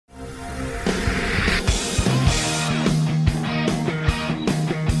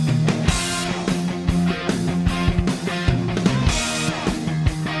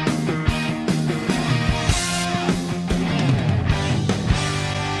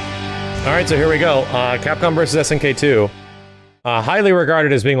Alright, so here we go. Capcom vs. SNK 2. Highly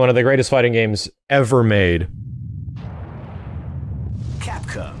regarded as being one of the greatest fighting games ever made.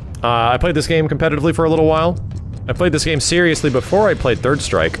 Capcom. I played this game competitively for a little while. I played this game seriously before I played Third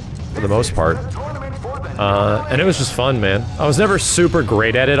Strike, for the most part. And it was just fun, man. I was never super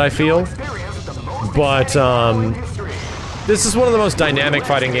great at it, I feel. But, this is one of the most dynamic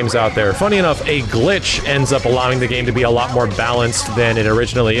fighting games out there. Funny enough, a glitch ends up allowing the game to be a lot more balanced than it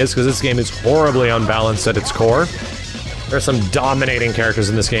originally is, because this game is horribly unbalanced at its core. There are some dominating characters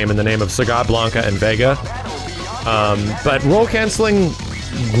in this game in the name of Sagat, Blanca, and Vega. But role canceling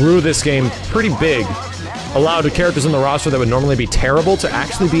grew this game pretty big. Allowed the characters in the roster that would normally be terrible to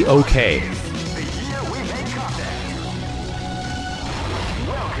actually be okay.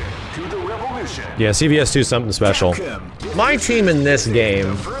 Yeah, CVS2 is something special. My team in this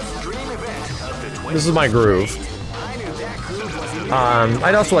game, this is my groove.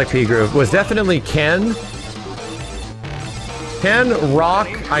 I'd also like P groove, was definitely Ken. Ken, Rock,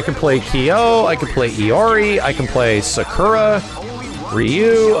 I can play Kyo, I can play Iori, I can play Sakura,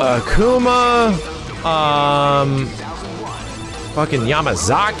 Ryu, AKUMA, fucking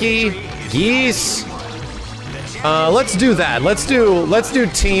Yamazaki, Geese. Let's do that. Let's do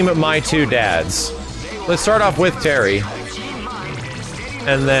team My Two Dads. Let's start off with Terry.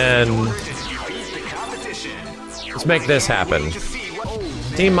 And then let's make this happen.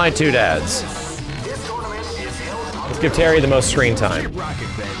 Team My Two Dads. Let's give Terry the most screen time.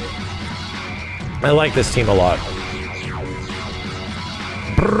 I like this team a lot.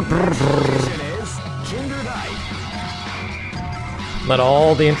 Let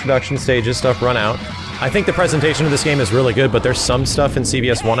all the introduction stages stuff run out. I think the presentation of this game is really good, but there's some stuff in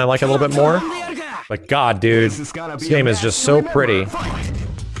CVS1 I like a little bit more. But god, dude, this game is just so pretty.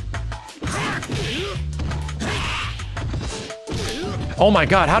 Oh my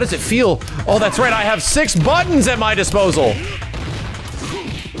god, how does it feel? Oh, that's right, I have 6 buttons at my disposal!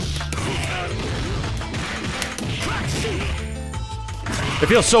 It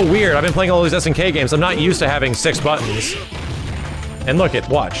feels so weird. I've been playing all these SNK games. I'm not used to having 6 buttons. And look it,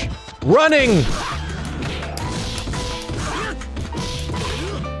 watch. Running!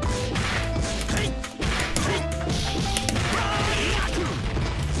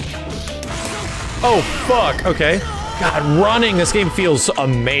 Oh, fuck, okay. God, running, this game feels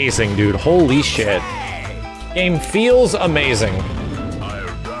amazing, dude. Holy shit. Game feels amazing.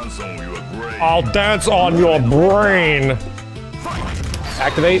 I'll dance on your brain.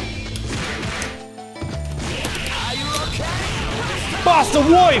 Activate. Boss the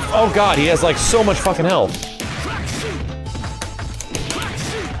wife! Oh god, he has like so much fucking health.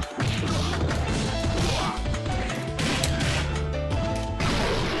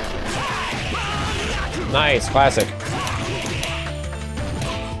 Nice, classic.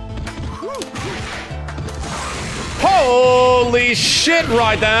 Holy shit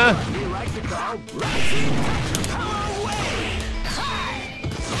right there!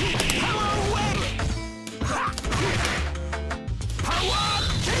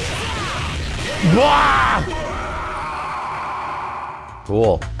 Wah!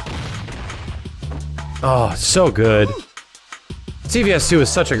 Cool. Oh, so good. CVS2 is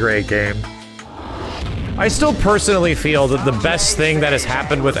such a great game. I still personally feel that the best thing that has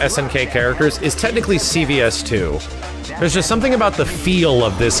happened with SNK characters is technically CVS2. There's just something about the feel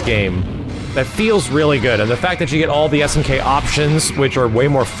of this game that feels really good, and the fact that you get all the SNK options, which are way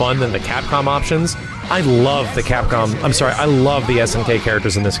more fun than the Capcom options. I love the Capcom, I'm sorry, I love the SNK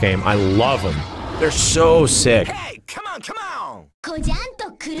characters in this game. I love them. They're so sick. Hey, come on, come on!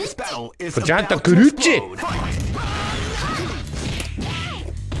 This battle is Kojanta Kuruchi!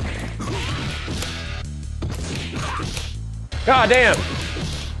 God damn!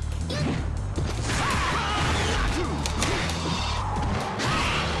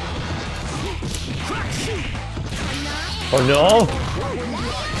 Oh no!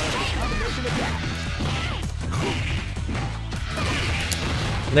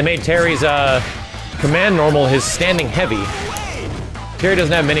 They made Terry's command normal his standing heavy. Terry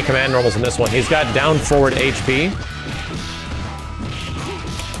doesn't have many command normals in this one. He's got down forward HP.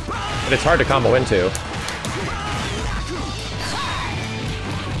 But it's hard to combo into.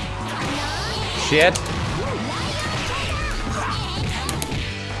 Shit.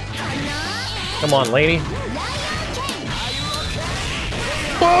 Come on, lady.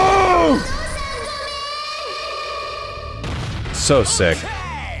 Whoa! So sick.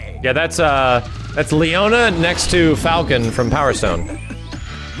 Yeah, that's Leona next to Falcon from Power Stone.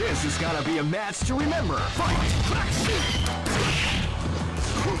 This is gonna be a match to remember.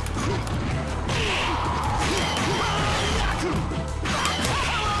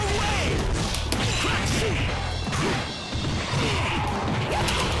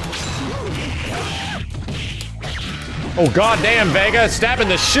 Oh goddamn, Vega, stabbing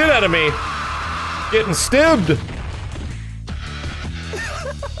the shit out of me. Getting stibbed.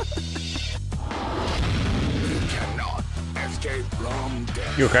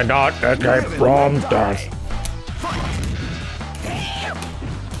 You cannot escape from death.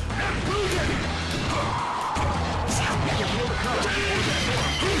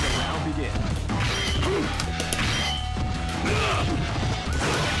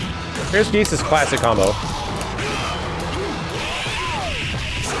 Here's Geese's classic combo.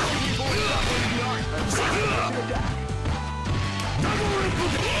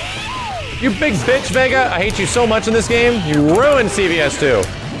 You big bitch, Vega! I hate you so much in this game. You ruined CVS 2.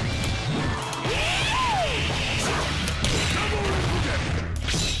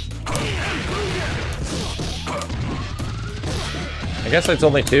 I guess it's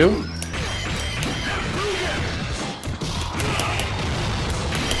only 2.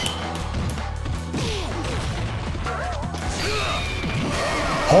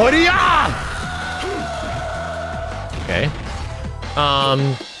 Okay.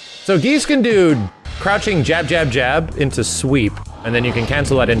 So Geese can do crouching jab, jab, jab into sweep, and then you can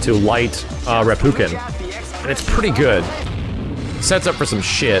cancel that into light Reppuken. And it's pretty good. Sets up for some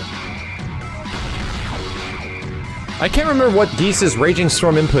shit. I can't remember what Geese's Raging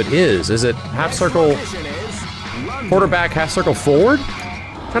Storm input is. Is it half circle quarterback, half circle forward?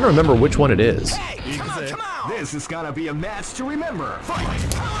 I'm trying to remember which one it is. This is gonna be a match to remember.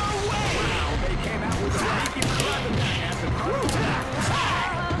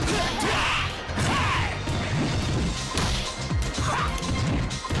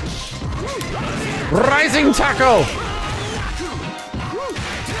 Rising Tackle!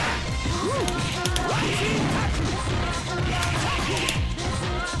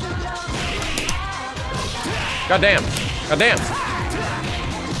 Goddamn! Goddamn!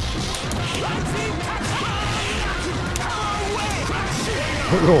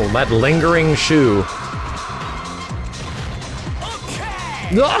 Oh, that lingering shoe.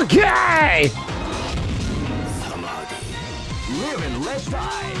 Okay!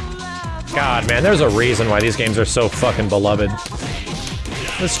 God, man, there's a reason why these games are so fucking beloved.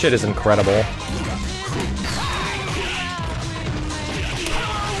 This shit is incredible.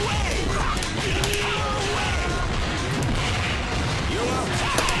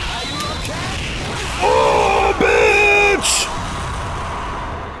 Oh, bitch!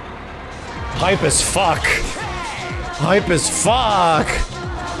 Hype as fuck. Hype as fuck.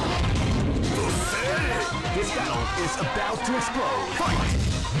 This battle is about to explode.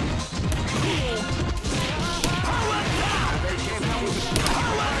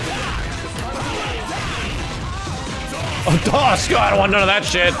 Oh, Scott, I don't want none of that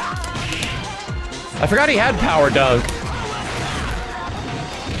shit. I forgot he had Power Dunk.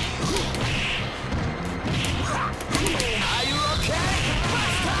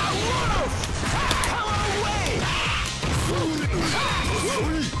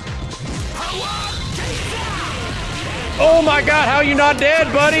 Oh my god, how are you not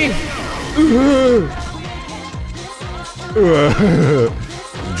dead, buddy?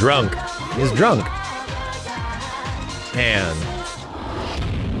 Drunk. He's drunk. Man.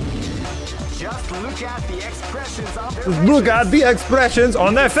 Just look at the expressions on their Look at the expressions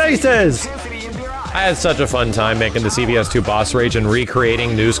on their faces! I had such a fun time making the CVS 2 boss rage and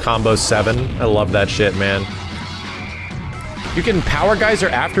recreating News Combo 7. I love that shit, man. You can Power Geyser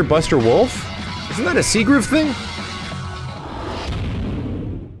after Buster Wolf? Isn't that a Seagroove thing?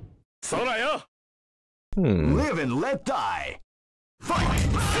 Live and let die. Fight.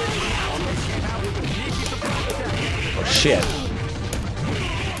 Oh, shit.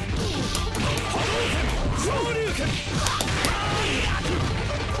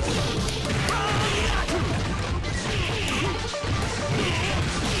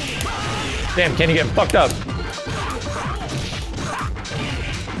 Damn, can you get fucked up?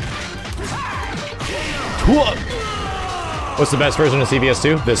 What's the best version of CVS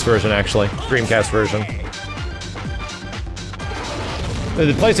 2? This version, actually. Dreamcast version.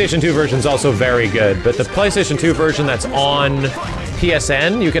 The PlayStation 2 version is also very good, but the PlayStation 2 version that's on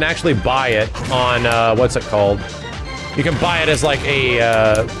PSN, you can actually buy it on, what's it called? You can buy it as like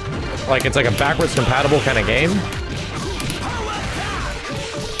a, like it's like a backwards compatible kind of game.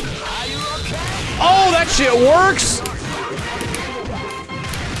 Oh, that shit works!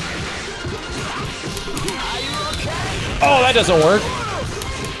 Oh, that doesn't work.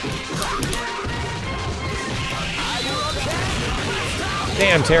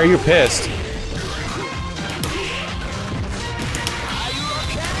 Damn, Terry, you're pissed.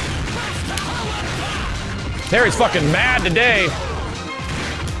 Harry's fucking mad today.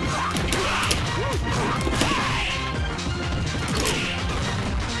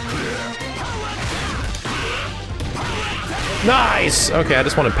 Nice! Okay, I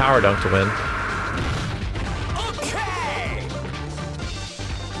just wanted Power Dunk to win.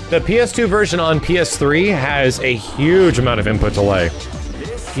 The PS2 version on PS3 has a huge amount of input delay.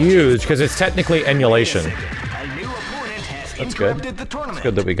 Huge, because it's technically emulation. That's good. It's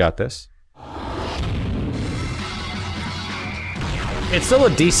good that we got this. It's still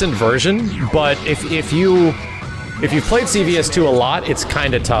a decent version, but if you've played CVS2 a lot, it's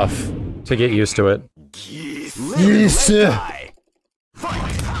kind of tough to get used to it. Yes.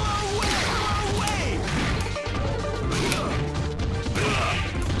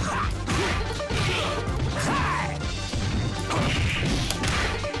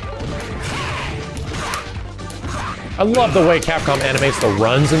 I love the way Capcom animates the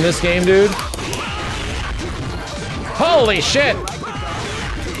runs in this game, dude. Holy shit!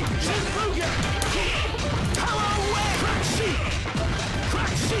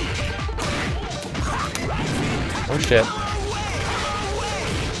 Oh shit.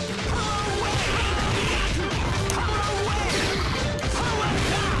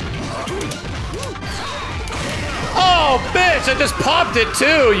 Oh, bitch! I just popped it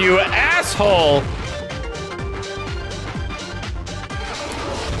too, you asshole!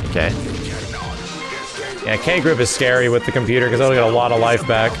 Okay. Yeah, K-Grip is scary with the computer because I'll get a lot of life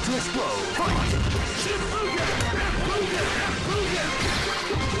back.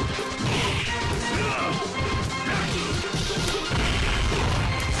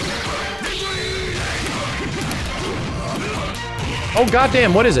 Oh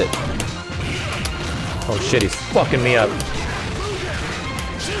goddamn, what is it? Oh shit, he's fucking me up.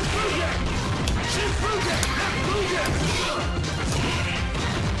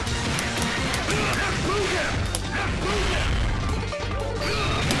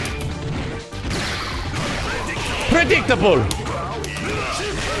 Predictable!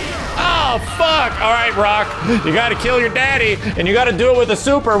 Oh, fuck! Alright, Rock. You gotta kill your daddy, and you gotta do it with a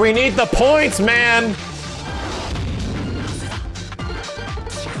super. We need the points, man!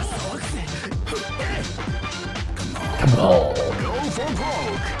 Come on.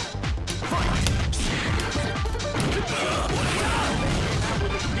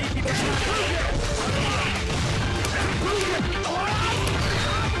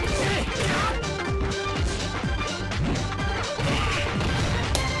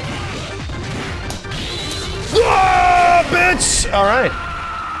 Whoa, bitch! All right.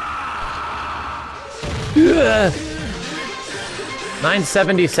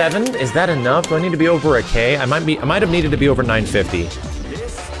 977? Is that enough? Do I need to be over a K? I might have needed to be over 950.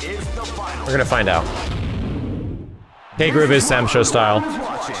 We're gonna find out. K-Groove is Samsho style.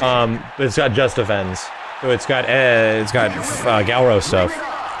 It's got Just Defends. So it's got Galro stuff.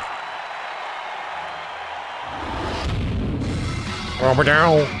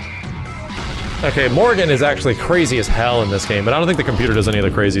 Okay, Morgan is actually crazy as hell in this game, but I don't think the computer does any of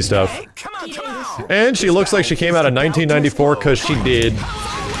the crazy stuff. And she looks like she came out in 1994 because she did.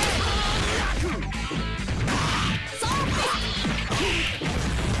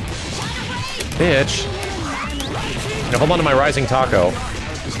 Bitch. Now hold on to my rising taco.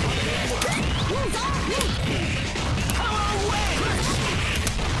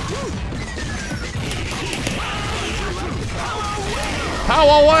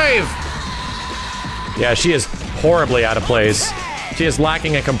 Power wave! Yeah, she is horribly out of place. She is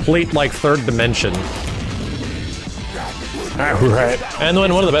lacking a complete, like, third dimension. Alright. And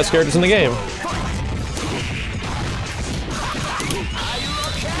then one of the best characters in the game.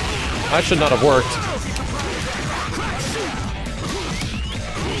 That should not have worked.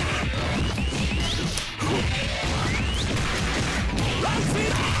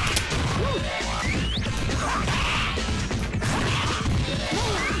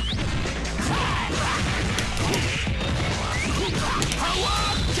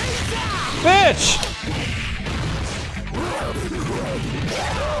 Bitch!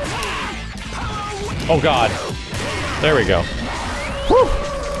 Oh god. There we go. Whew.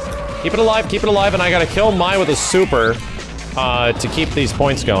 Keep it alive, and I gotta kill Mai with a super to keep these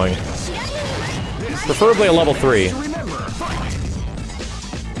points going. Preferably a level 3.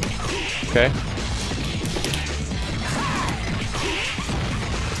 Okay.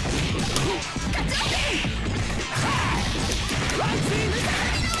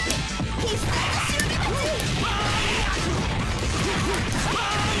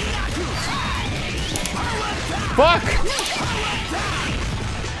 Fuck!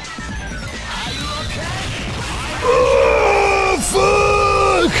 Oh,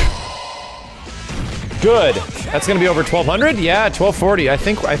 fuck! Good. That's gonna be over 1200? Yeah, 1240. I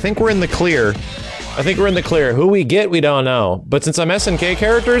think we're in the clear. I think we're in the clear. Who we get, we don't know. But since I'm SNK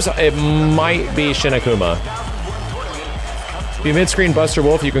characters, it might be Shinakuma. If you mid-screen Buster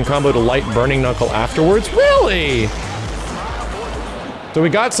Wolf, you can combo to light Burning Knuckle afterwards. Really? So we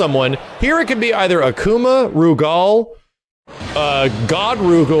got someone. Here it could be either AKUMA, RUGAL, God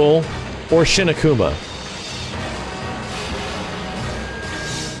RUGAL, or Shinakuma.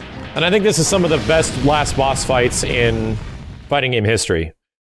 And I think this is some of the best last boss fights in fighting game history.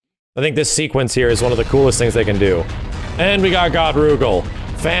 I think this sequence here is one of the coolest things they can do. And we got God RUGAL.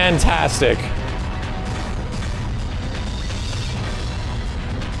 Fantastic.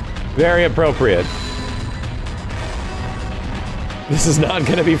 Very appropriate. This is not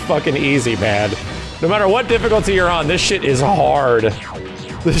gonna be fucking easy, man. No matter what difficulty you're on, this shit is hard.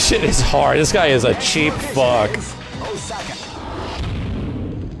 This shit is hard. This guy is a cheap fuck.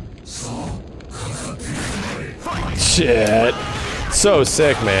 Shit. So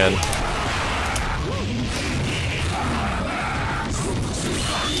sick, man.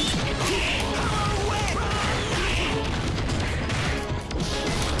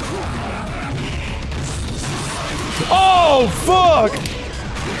 Oh, fuck!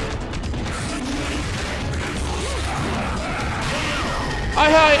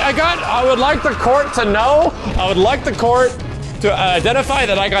 I would like the court to know, I would like the court to identify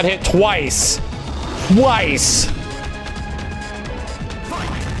that I got hit twice. Twice!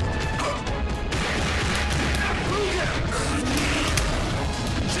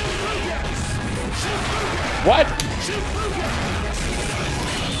 What?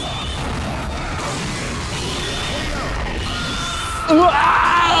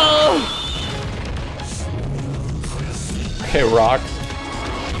 Okay, rock.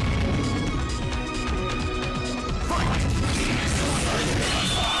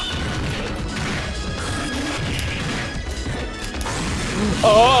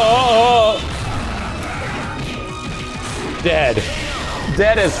 Oh! Dead.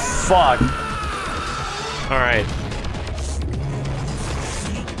 Dead as fuck. Alright.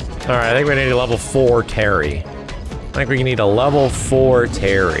 Alright, I think we need a level 4 Terry. I think we need a level 4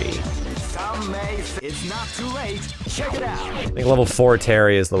 Terry. It's not too late. Check it out. I think level 4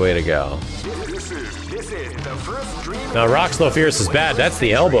 Terry is the way to go. This is the first dream. Now, Rock Slow Fierce is bad. That's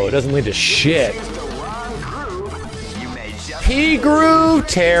the elbow. It doesn't lead to shit. P-Groove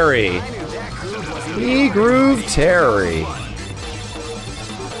Terry. P-Groove Terry.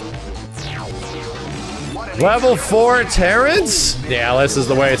 Level 4 Terrence? Yeah, this is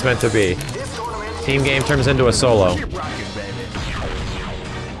the way it's meant to be. Team game turns into a solo.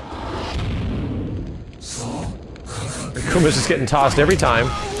 Kuma's just getting tossed every time.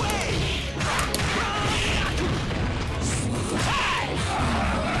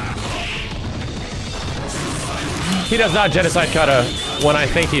 He does not genocide kata when I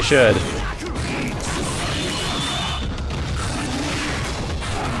think he should.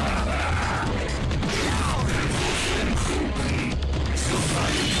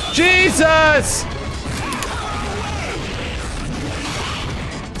 Jesus!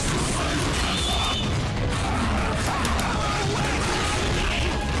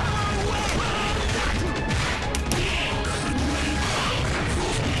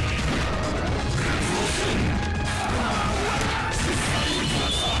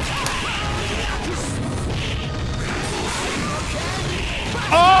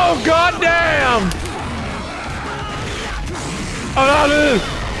 Oh, goddamn! Oh, no,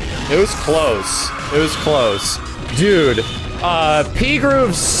 it was close. It was close. Dude,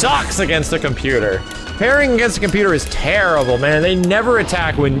 P-Groove sucks against a computer. Parrying against a computer is terrible, man. They never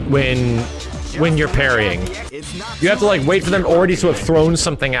attack when you're parrying. You have to, like, wait for them already to have thrown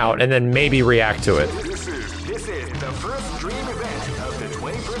something out and then maybe react to it. This is the first dream event of the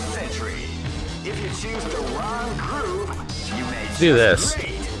 21st century. If you choose the wrong groove, you may do this.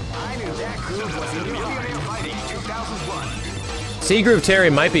 I knew that groove was in Millionaire Fighting 2001. C-Groove Terry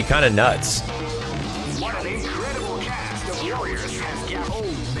might be kind of nuts. What an incredible cast of warriors has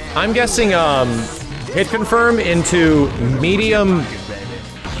gathered. I'm guessing, hit confirm into medium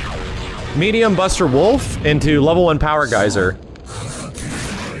Buster Wolf into level 1 Power Geyser.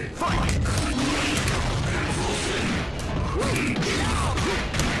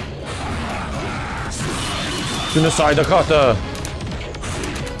 Genocide kata.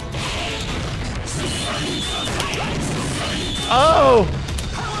 Oh!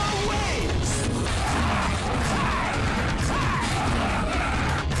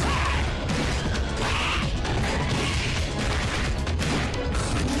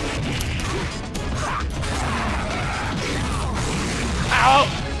 Ow!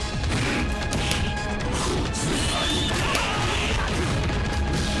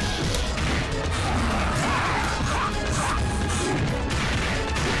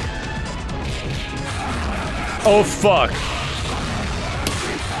 Oh, fuck.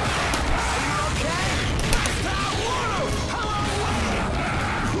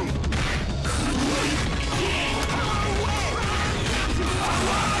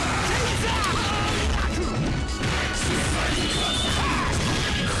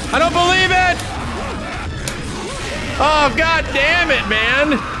 I don't believe it! Oh, god damn it,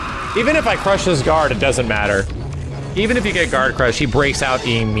 man! Even if I crush his guard, it doesn't matter. Even if you get guard crush, he breaks out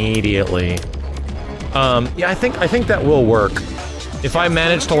immediately. Yeah, I think that will work. If I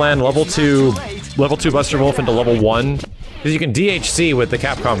manage to land level 2 Buster Wolf into level 1, because you can DHC with the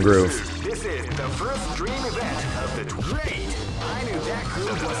Capcom groove. This is the first dream event of the great. I knew that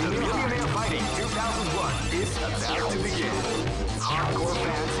group was Millionaire Fighting 2001 is about to begin. Hardcore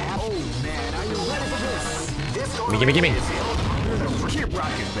fans have. Oh man, are you ready for this? Gimme. Keep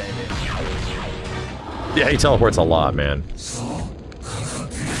rocking, baby. Yeah, he teleports a lot, man.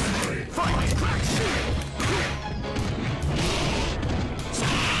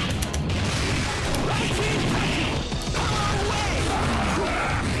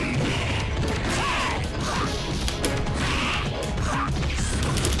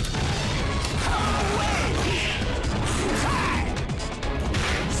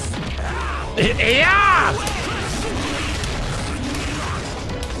 Yeah!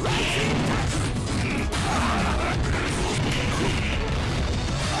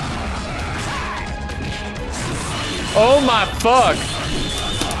 Oh my fuck!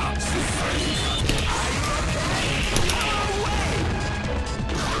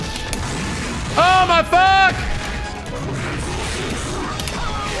 Oh my fuck!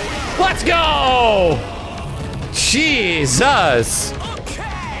 Let's go! Jesus!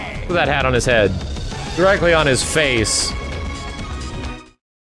 Look at that hat on his head. Directly on his face.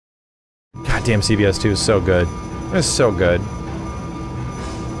 Goddamn, CVS 2 is so good. It's so good.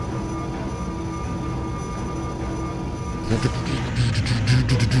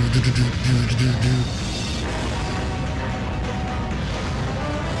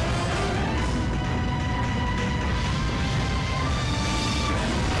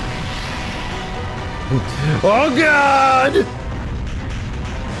 Oh god!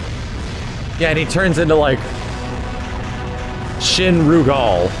 Yeah, and he turns into like Shin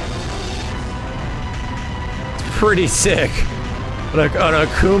RUGAL. It's pretty sick. Like an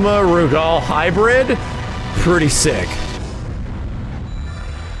AKUMA RUGAL hybrid, pretty sick.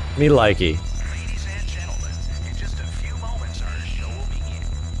 Me likey. Ladies and gentlemen, in just a few moments our show will begin.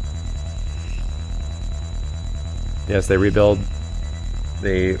 Yes, they rebuild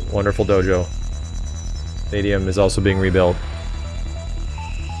the wonderful dojo. Stadium is also being rebuilt.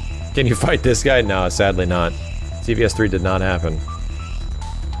 Can you fight this guy? No, sadly not. CVS 3 did not happen.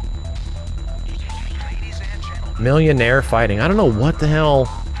 Millionaire fighting. I don't know what the hell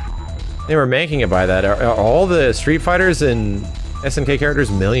they were making it by that. Are all the Street Fighters and SNK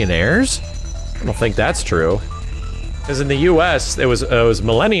characters millionaires? I don't think that's true. Because in the US, it was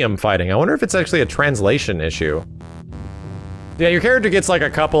Millennium fighting. I wonder if it's actually a translation issue. Yeah, your character gets like a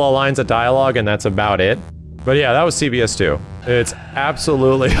couple of lines of dialogue and that's about it. But yeah, that was CBS 2. It's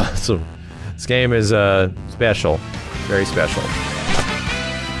absolutely awesome. This game is special. Very special.